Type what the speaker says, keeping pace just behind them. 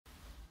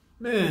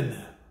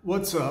Men,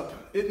 what's up?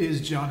 It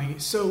is Johnny.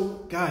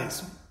 So,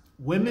 guys,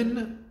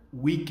 women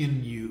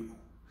weaken you.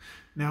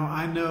 Now,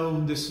 I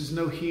know this is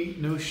no heat,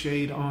 no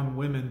shade on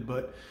women,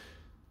 but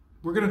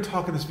we're going to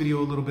talk in this video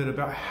a little bit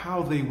about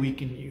how they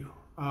weaken you.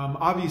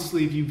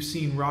 Obviously, if you've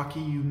seen Rocky,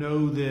 you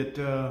know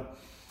that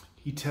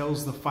he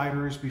tells the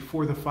fighters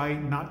before the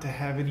fight not to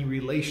have any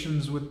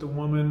relations with the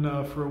woman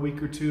for a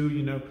week or two.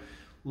 You know,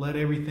 let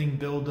everything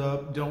build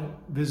up. Don't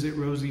visit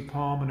Rosie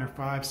Palm and her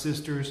 5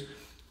 sisters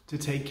to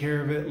take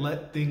care of it.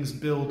 Let things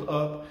build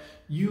up.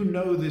 You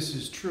know this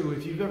is true.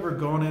 If you've ever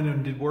gone in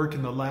and did work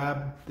in the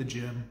lab, the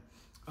gym,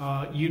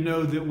 you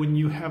know that when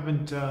you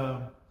haven't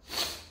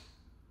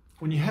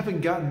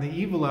gotten the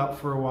evil out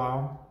for a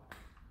while,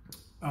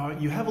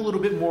 you have a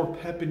little bit more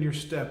pep in your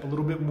step, a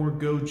little bit more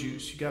go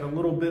juice. You got a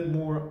little bit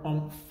more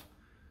oomph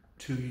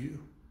to you,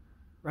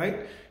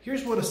 right?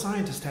 Here's what a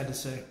scientist had to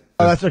say.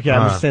 Oh, that's okay.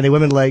 I'm just saying they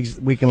weaken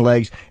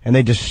legs, and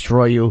they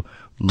destroy you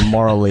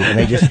morally, and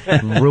they just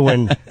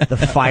ruin the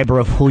fiber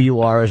of who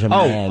you are as a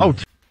man.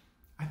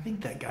 I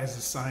think that guy's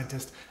a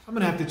scientist. I'm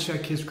going to have to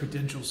check his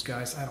credentials,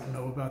 guys. I don't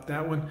know about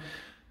that one.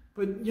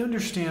 But you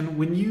understand,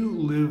 when you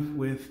live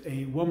with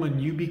a woman,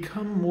 you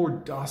become more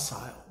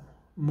docile,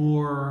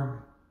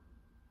 more...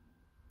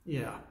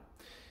 Yeah.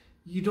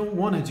 You don't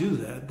want to do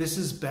that. This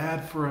is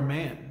bad for a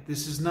man.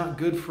 This is not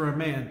good for a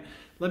man.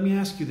 Let me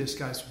ask you this,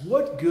 guys.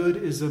 What good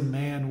is a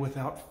man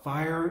without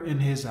fire in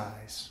his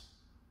eyes?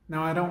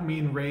 Now, I don't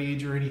mean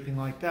rage or anything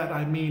like that.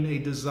 I mean a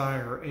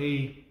desire,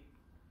 a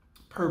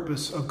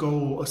purpose, a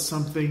goal, a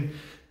something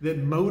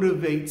that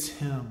motivates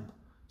him.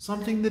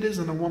 Something that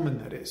isn't a woman,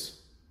 that is.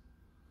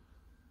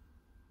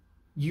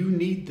 You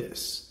need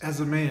this as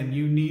a man.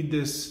 You need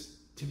this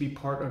to be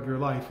part of your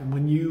life. And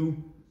when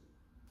you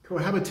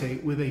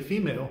cohabitate with a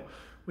female,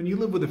 when you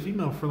live with a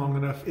female for long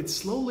enough, it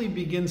slowly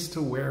begins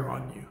to wear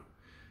on you.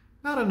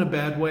 Not in a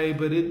bad way,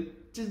 but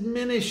it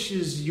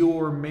diminishes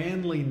your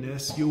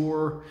manliness,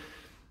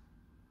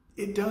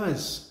 it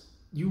does.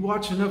 You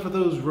watch enough of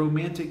those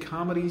romantic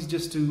comedies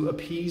just to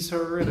appease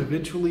her, and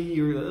eventually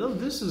you're, oh,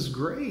 this is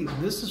great.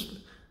 This is,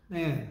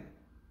 man.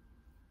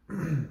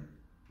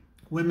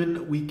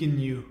 Women weaken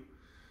you.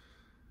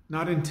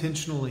 Not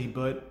intentionally,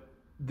 but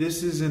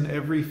this is in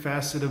every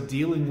facet of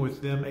dealing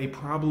with them a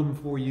problem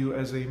for you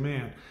as a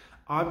man.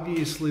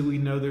 Obviously, we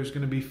know there's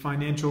going to be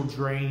financial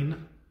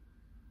drain.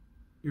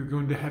 You're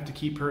going to have to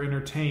keep her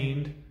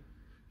entertained.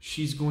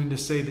 She's going to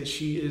say that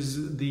she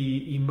is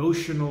the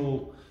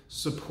emotional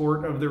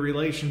support of the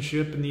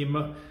relationship,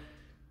 and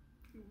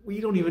we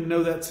don't even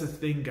know that's a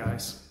thing,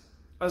 guys.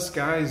 Us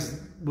guys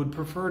would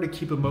prefer to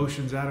keep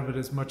emotions out of it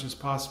as much as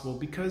possible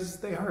because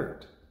they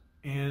hurt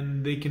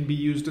and they can be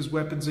used as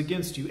weapons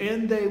against you,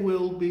 and they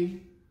will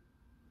be,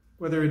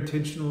 whether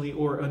intentionally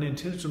or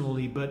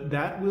unintentionally, but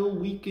that will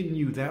weaken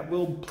you, that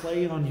will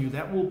play on you,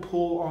 that will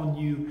pull on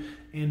you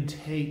and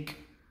take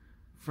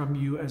from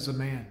you as a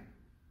man,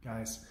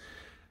 guys.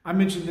 I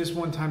mentioned this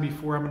one time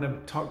before. I'm going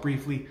to talk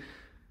briefly.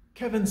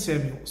 Kevin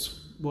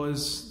Samuels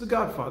was the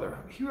godfather,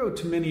 hero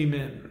to many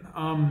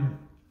men.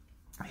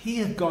 He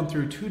had gone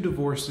through 2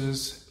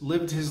 divorces,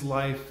 lived his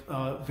life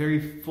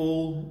very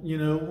full,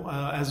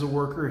 as a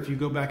worker. If you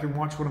go back and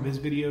watch one of his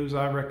videos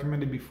I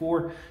recommended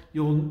before,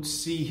 you'll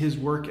see his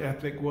work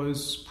ethic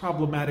was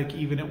problematic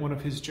even at one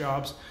of his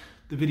jobs.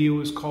 The video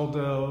was called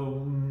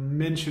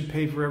Men Should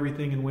Pay for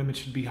Everything and Women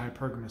Should Be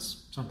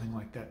Hypergamous, something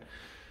like that.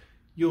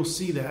 You'll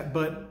see that.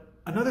 But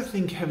another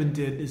thing Kevin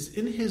did is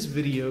in his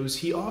videos,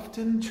 he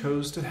often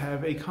chose to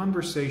have a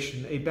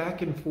conversation, a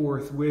back and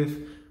forth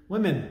with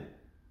women.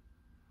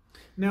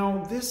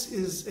 Now, this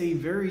is a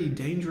very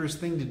dangerous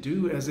thing to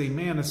do as a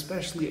man,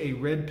 especially a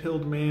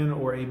red-pilled man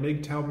or a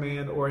MGTOW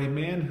man or a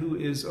man who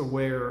is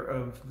aware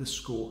of the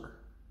score.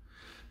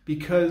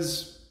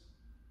 Because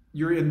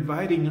you're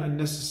inviting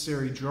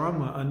unnecessary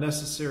drama,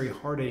 unnecessary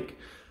heartache,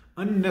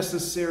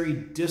 unnecessary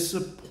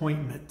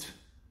disappointment.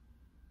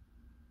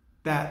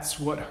 That's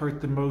what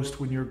hurt the most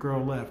when your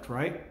girl left,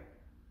 right?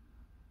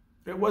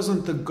 It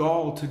wasn't the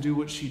gall to do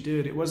what she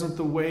did. It wasn't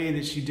the way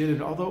that she did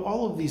it. Although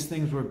all of these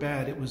things were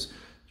bad, it was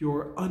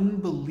your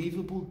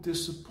unbelievable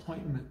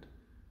disappointment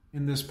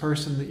in this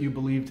person that you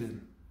believed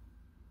in,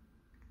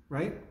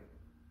 right?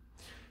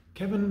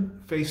 Kevin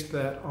faced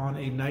that on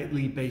a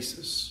nightly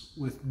basis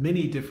with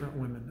many different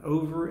women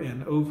over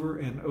and over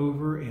and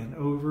over and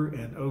over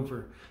and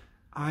over.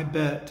 I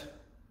bet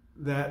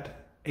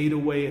that ate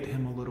away at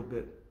him a little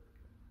bit.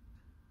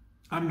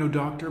 I'm no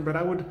doctor, but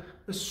I would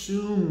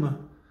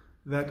assume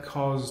that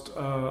caused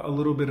a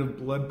little bit of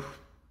blood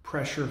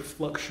pressure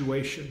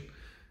fluctuation.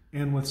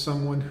 And with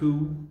someone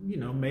who,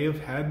 may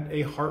have had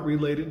a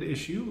heart-related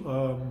issue,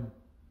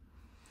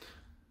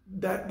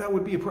 that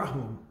would be a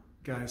problem,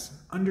 guys.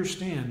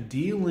 Understand,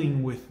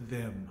 dealing with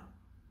them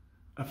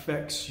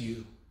affects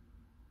you.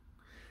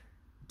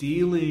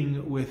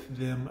 Dealing with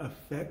them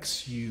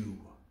affects you.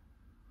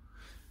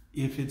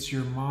 If it's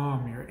your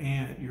mom, your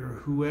aunt, your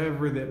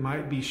whoever that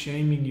might be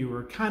shaming you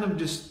or kind of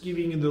just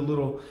giving you the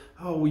little,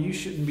 oh, well, you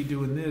shouldn't be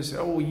doing this.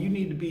 Oh, well,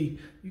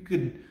 you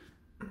could...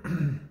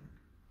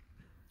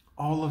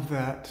 all of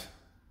that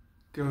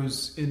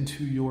goes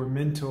into your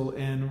mental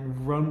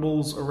and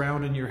rumbles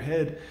around in your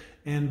head.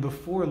 And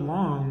before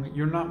long,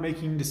 you're not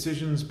making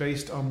decisions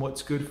based on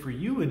what's good for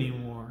you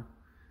anymore,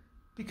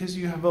 because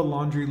you have a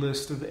laundry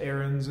list of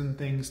errands and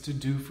things to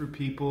do for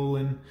people,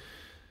 and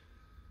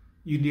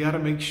you got to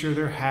make sure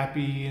they're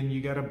happy, and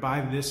you got to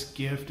buy this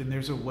gift, and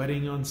there's a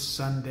wedding on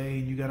Sunday,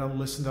 and you got to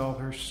listen to all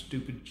her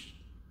stupid...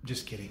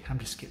 Just kidding. I'm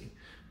just kidding.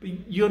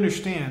 But you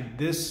understand,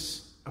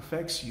 this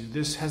affects you.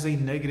 This has a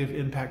negative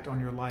impact on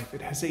your life.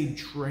 It has a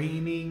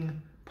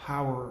draining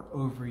power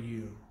over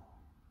you.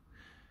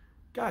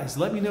 Guys,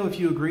 let me know if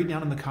you agree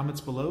down in the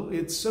comments below.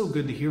 It's so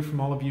good to hear from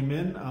all of you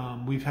men.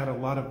 We've had a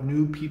lot of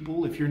new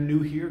people. If you're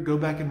new here, go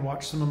back and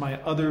watch some of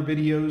my other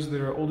videos that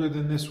are older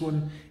than this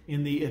one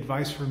in the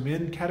Advice for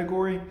Men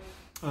category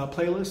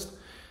playlist.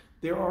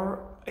 There are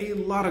a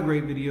lot of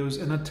great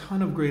videos and a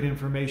ton of great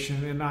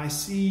information, and I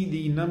see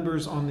the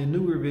numbers on the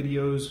newer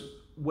videos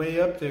way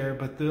up there,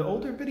 but the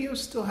older videos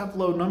still have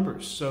low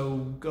numbers. So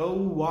go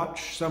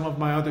watch some of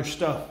my other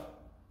stuff.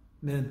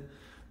 Men,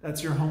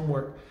 that's your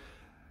homework.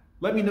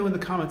 Let me know in the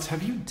comments,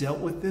 have you dealt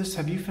with this?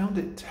 Have you found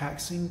it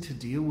taxing to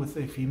deal with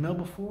a female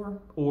before?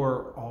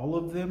 Or all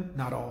of them?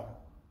 Not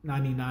all.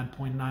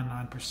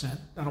 99.99%.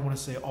 I don't want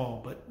to say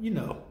all, but you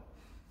know.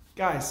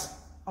 Guys,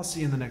 I'll see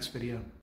you in the next video.